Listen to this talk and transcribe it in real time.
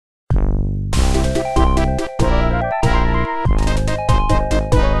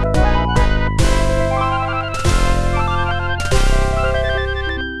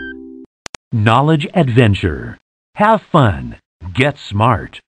knowledge adventure. Have fun. Get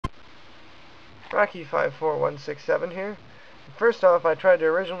smart. Rocky54167 here. First off, I tried to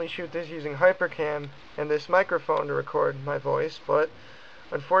originally shoot this using Hypercam and this microphone to record my voice, but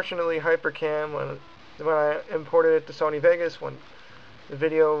unfortunately Hypercam, when I imported it to Sony Vegas, when the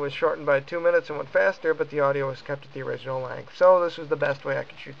video was shortened by 2 minutes and went faster, but the audio was kept at the original length. So this was the best way I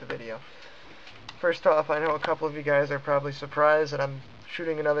could shoot the video. First off, I know a couple of you guys are probably surprised that I'm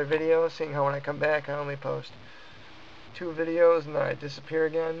shooting another video, seeing how when I come back I only post 2 videos and then I disappear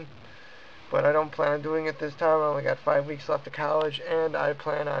again. But I don't plan on doing it this time. I only got 5 weeks left of college, and I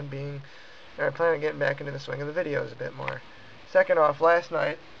plan on getting back into the swing of the videos a bit more. Second off, last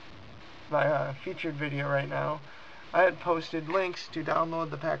night, my featured video right now, I had posted links to download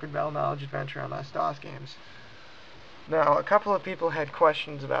the Packard Bell Knowledge Adventure on DOS games. Now, a couple of people had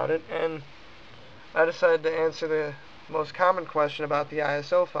questions about it, and I decided to answer the most common question about the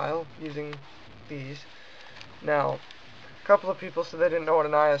ISO file using these. Now, a couple of people said they didn't know what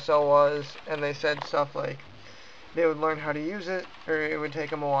an ISO was, and they said stuff like they would learn how to use it, or it would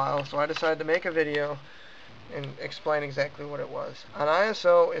take them a while, so I decided to make a video and explain exactly what it was. An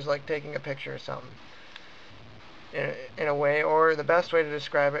ISO is like taking a picture of something, in a way, or the best way to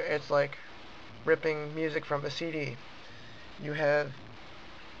describe it, it's like ripping music from a CD. When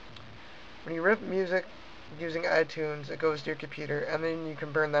you rip music using iTunes, it goes to your computer, and then you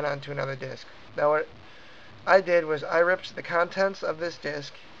can burn that onto another disc. Now what I did was I ripped the contents of this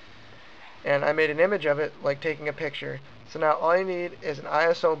disc and I made an image of it like taking a picture. So now all you need is an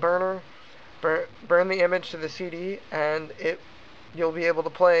ISO burner, burn the image to the CD, and you'll be able to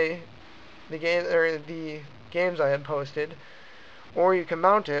play the games I had posted, or you can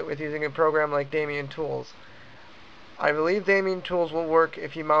mount it with using a program like Damien Tools. I believe Damien Tools will work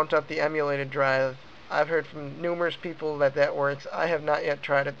if you mount up the emulated drive. I've heard from numerous people that works. I have not yet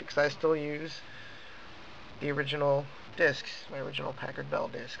tried it because I still use the original discs, my original Packard Bell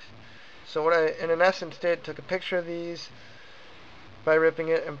discs. So what I, in essence, took a picture of these by ripping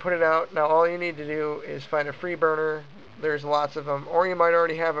it and put it out. Now all you need to do is find a free burner. There's lots of them, or you might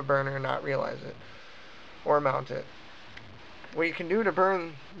already have a burner and not realize it, or mount it. What you can do to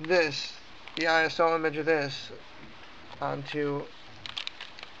burn this, the ISO image of this, onto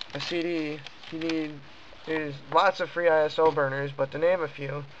a CD, there's lots of free ISO burners, but to name a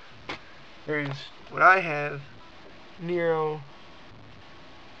few, there's what I have, Nero,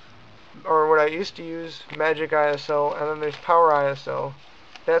 or what I used to use, MagicISO, and then there's PowerISO.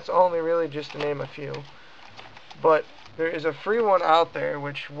 That's only really just to name a few. But there is a free one out there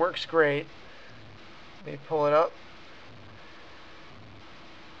which works great. Let me pull it up.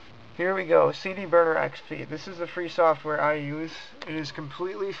 Here we go, CDBurnerXP. This is the free software I use. It is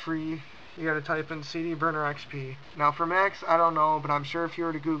completely free. You gotta type in CDBurnerXP. Now for Macs, I don't know, but I'm sure if you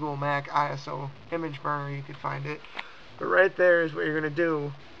were to Google Mac ISO image burner, you could find it. But right there is what you're gonna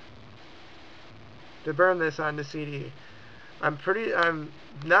do to burn this onto CD. I'm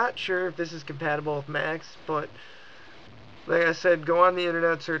not sure if this is compatible with Macs, but like I said, go on the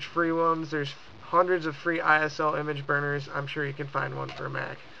internet, search free ones. There's hundreds of free ISO image burners. I'm sure you can find one for a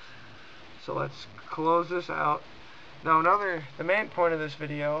Mac. So let's close this out. Now the main point of this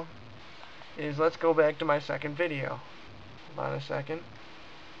video is let's go back to my second video. Hold on a second.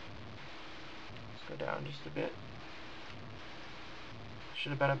 Let's go down just a bit. Should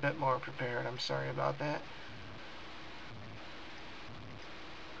have been a bit more prepared. I'm sorry about that.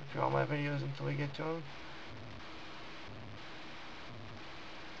 Go through all my videos until we get to them.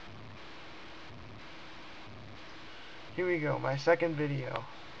 Here we go, my second video.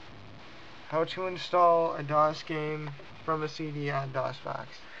 How to install a DOS game from a CD on DOSBox.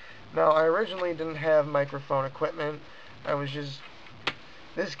 Now, I originally didn't have microphone equipment.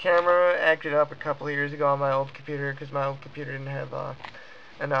 This camera acted up a couple of years ago on my old computer because my old computer didn't have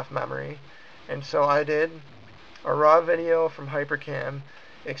enough memory. And so I did a raw video from Hypercam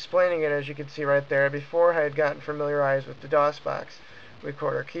explaining it, as you can see right there, before I had gotten familiarized with the DOSBox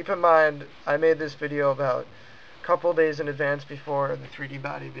recorder. Keep in mind, I made this video about a couple days in advance before the 3D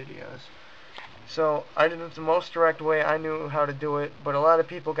body videos. So I did it the most direct way I knew how to do it, but a lot of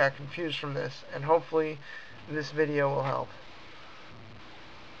people got confused from this, and hopefully this video will help.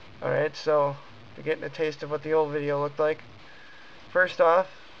 Alright, so you're getting a taste of what the old video looked like. First off,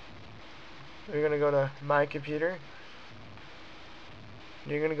 you're going to go to My Computer.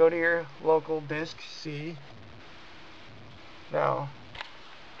 You're going to go to your local disk C. Now,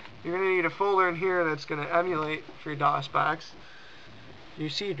 you're going to need a folder in here that's going to emulate for your DOSBox your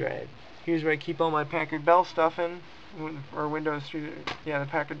C drive. Here's where I keep all my Packard Bell stuff in, or Windows 3, yeah, the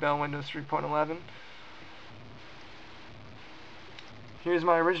Packard Bell Windows 3.11. here's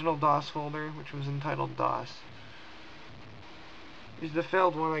my original DOS folder, which was entitled DOS. This is the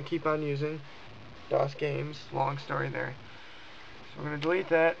failed one I keep on using. DOS games, long story there. So we're going to delete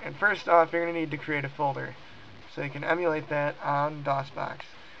that, and first off, you're going to need to create a folder so you can emulate that on DOSBox.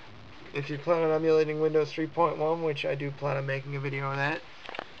 If you plan on emulating Windows 3.1, which I do plan on making a video of that,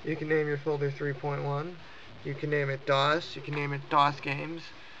 you can name your folder 3.1. You can name it DOS, you can name it DOS games,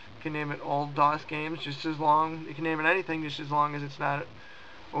 you can name it old DOS games, just as long, you can name it anything just as long as it's not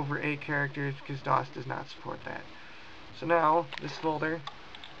over 8 characters, because DOS does not support that. So now, this folder,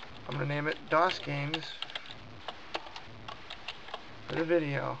 I'm going to name it DOS games for the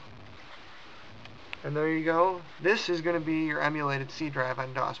video. And there you go. This is going to be your emulated C drive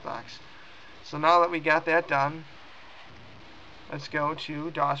on DOSBox. So now that we got that done, let's go to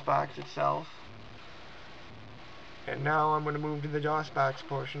DOSBox itself. And now I'm going to move to the DOSBox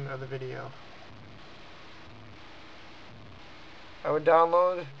portion of the video. I would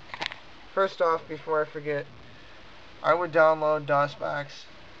download, first off, before I forget, I would download DOSBox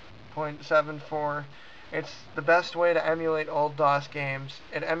 0.74. It's the best way to emulate old DOS games.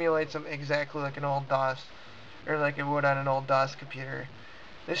 It emulates them exactly like an old DOS, or like it would on an old DOS computer.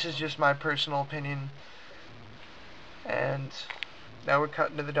 This is just my personal opinion. And now we're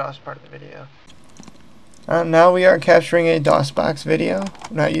cutting to the DOS part of the video. Now we are capturing a DOSBox video.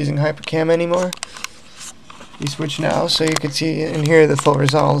 I'm not using HyperCam anymore. You switch now so you can see and hear the full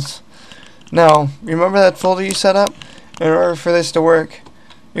results. Now, remember that folder you set up? In order for this to work,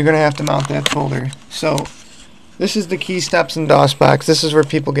 you're going to have to mount that folder. So, this is the key steps in DOSBox. This is where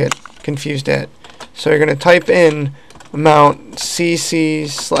people get confused at. So you're going to type in mount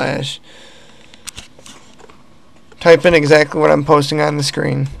cc / type in exactly what I'm posting on the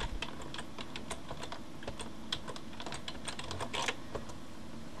screen.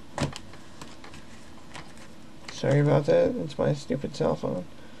 Sorry about that. It's my stupid cell phone.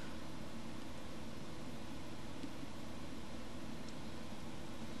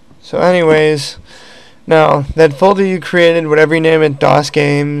 So anyways, now that folder you created, whatever you name it, DOS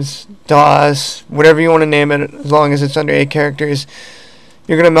games, DOS, whatever you want to name it, as long as it's under 8 characters,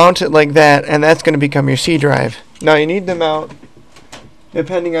 you're going to mount it like that, and that's going to become your C drive. Now you need to mount,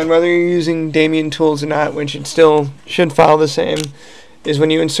 depending on whether you're using Damien tools or not, which it still should follow the same, is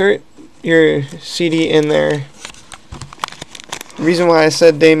when you insert your CD in there. The reason why I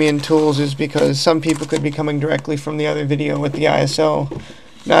said Damien tools is because some people could be coming directly from the other video with the ISO,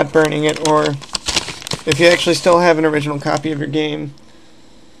 not burning it, or if you actually still have an original copy of your game,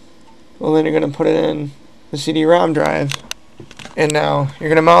 well, then you're going to put it in the CD-ROM drive. And now you're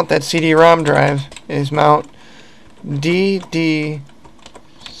going to mount that CD-ROM drive is mount dd/-t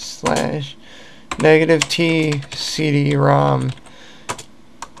CD-ROM.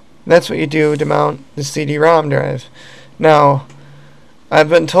 That's what you do to mount the CD-ROM drive. Now, I've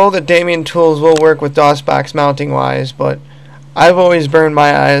been told that Damien tools will work with DOSBox mounting wise, but I've always burned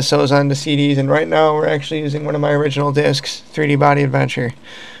my ISOs onto CDs, and right now we're actually using one of my original discs, 3D Body Adventure.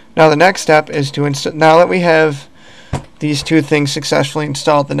 Now the next step is to install. Now that we have these two things successfully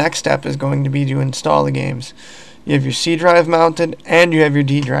installed, the next step is going to be to install the games. You have your C drive mounted, and you have your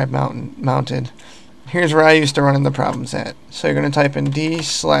D drive mounted. Here's where I used to run into problems at. So you're going to type in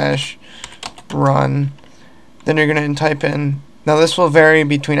d/run, then you're going to type in, now this will vary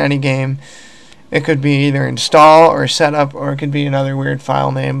between any game. It could be either install or setup, or it could be another weird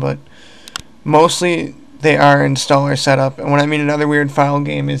file name, but mostly they are install or setup. And when I mean another weird file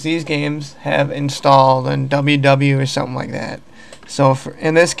game is these games have installed and ww or something like that. So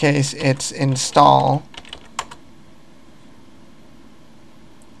in this case, it's install.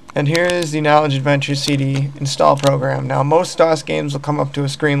 And here is the Knowledge Adventure CD install program. Now most DOS games will come up to a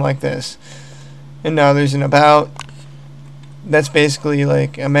screen like this. And now there's an about. That's basically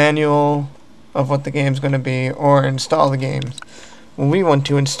like a manual of what the game's going to be, or install the game. Well, we want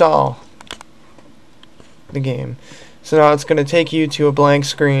to install the game. So now it's going to take you to a blank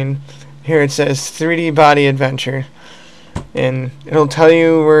screen. Here it says 3D Body Adventure, and it'll tell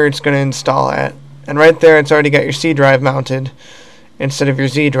you where it's going to install at. And right there it's already got your C drive mounted instead of your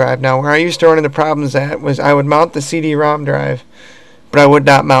Z drive. Now where I used to run into problems at was I would mount the CD-ROM drive, but I would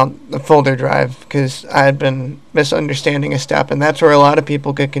not mount the folder drive because I had been misunderstanding a step, and that's where a lot of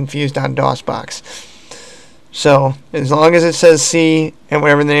people get confused on DOSBox. So as long as it says C and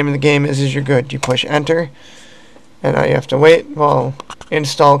whatever the name of the game is you're good. You push enter, and now you have to wait while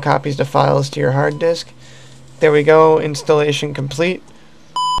install copies the files to your hard disk. There we go, installation complete.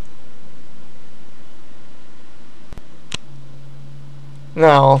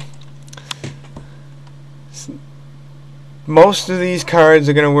 Now most of these cards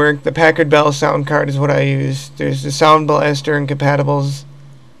are going to work. The Packard Bell sound card is what I use. There's the Sound Blaster and compatibles.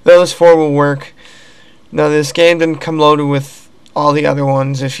 Those 4 will work. Now, this game didn't come loaded with all the other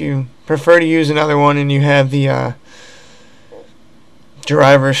ones. If you prefer to use another one and you have the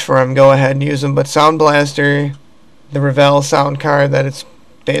drivers for them, go ahead and use them. But Sound Blaster, the Revell sound card, that it's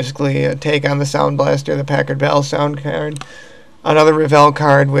basically a take on the Sound Blaster, the Packard Bell sound card. Another Revell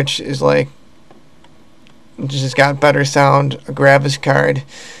card, which is like, just got better sound, a Gravis card.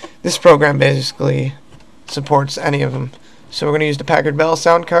 This program basically supports any of them. So we're going to use the Packard Bell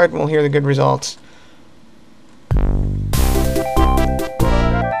sound card and we'll hear the good results.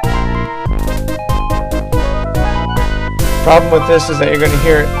 Problem with this is that you're going to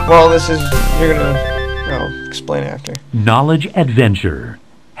hear it. Well, you're going to, I'll explain after. Knowledge adventure.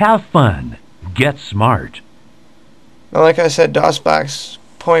 Have fun. Get smart. Now, like I said, DOSBox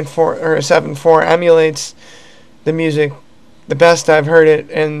 7.4 emulates the music the best I've heard it,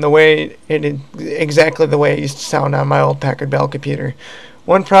 and exactly the way it used to sound on my old Packard Bell computer.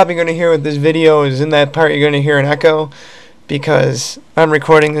 One problem you're going to hear with this video is in that part you're going to hear an echo, because I'm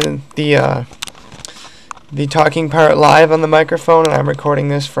recording the talking part live on the microphone, and I'm recording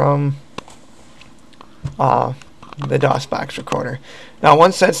this from the DOSBox recorder. Now,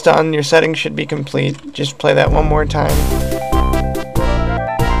 once that's done, your settings should be complete. Just play that one more time.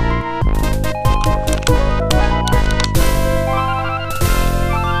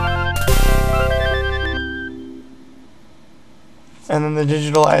 And then the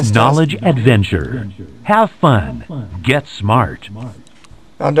digital ISO. Knowledge adventure. Have fun. Get smart.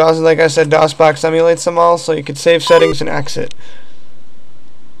 Now, like I said, DOSBox emulates them all, so you could save settings and exit.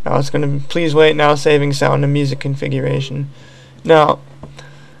 Now it's going to, please wait, now saving sound and music configuration. Now,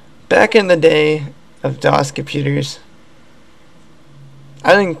 back in the day of DOS computers,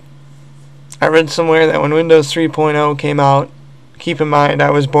 I think I read somewhere that when Windows 3.0 came out, keep in mind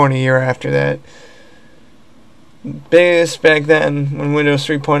I was born a year after that, biggest back then when Windows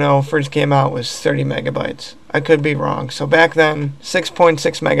 3.0 first came out was 30 megabytes. I could be wrong. So back then, 6.6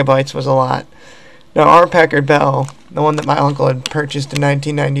 megabytes was a lot. Now, our Packard Bell, the one that my uncle had purchased in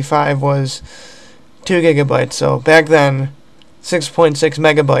 1995, was 2 gigabytes. So back then, 6.6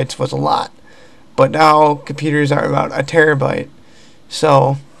 megabytes was a lot. But now, computers are about a terabyte.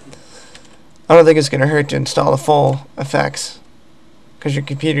 So I don't think it's going to hurt to install the full effects, because your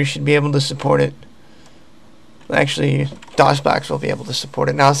computer should be able to support it. Actually, DOSBox will be able to support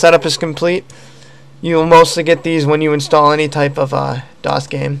it. Now, setup is complete. You'll mostly get these when you install any type of DOS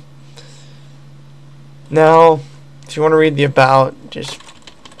game. Now, if you want to read the about, just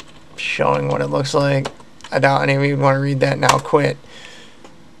showing what it looks like. I doubt any of you want to read that now. Quit.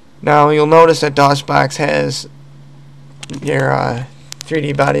 Now, you'll notice that DOSBox has your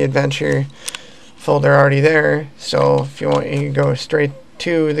 3D Body Adventure folder already there. So, if you want, you can go straight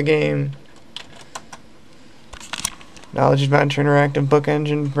to the game. Knowledge Adventure Interactive Book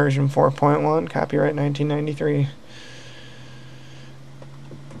Engine version 4.1, copyright 1993.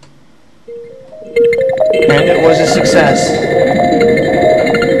 And it was a success.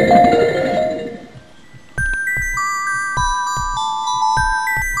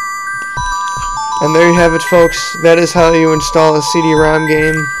 And there you have it, folks. That is how you install a CD-ROM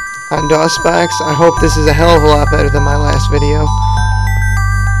game on DOSBox. I hope this is a hell of a lot better than my last video.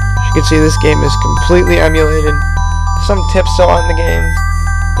 As you can see, this game is completely emulated. Some tips on the game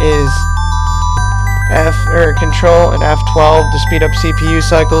is Control and F12 to speed up CPU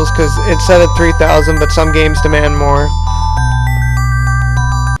cycles, because it's set at 3000, but some games demand more,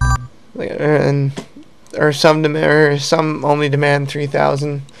 or some only demand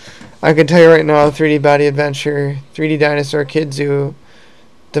 3000. I can tell you right now, 3D Body Adventure, 3D Dinosaur Kid Zoo,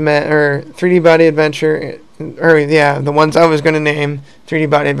 3D Body Adventure, the ones I was going to name, 3D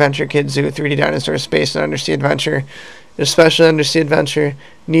Body Adventure, Kid Zoo, 3D Dinosaur, Space, and Undersea Adventure, especially Undersea Adventure,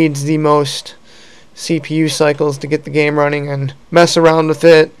 needs the most CPU cycles to get the game running, and mess around with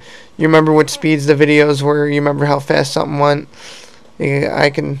it. You remember what speeds the videos were, you remember how fast something went.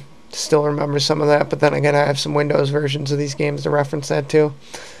 I can still remember some of that, but then again, I have some Windows versions of these games to reference that too.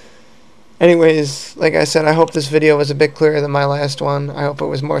 Anyways, like I said, I hope this video was a bit clearer than my last one. I hope it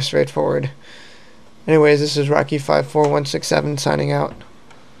was more straightforward. Anyways, this is Rocky54167 signing out.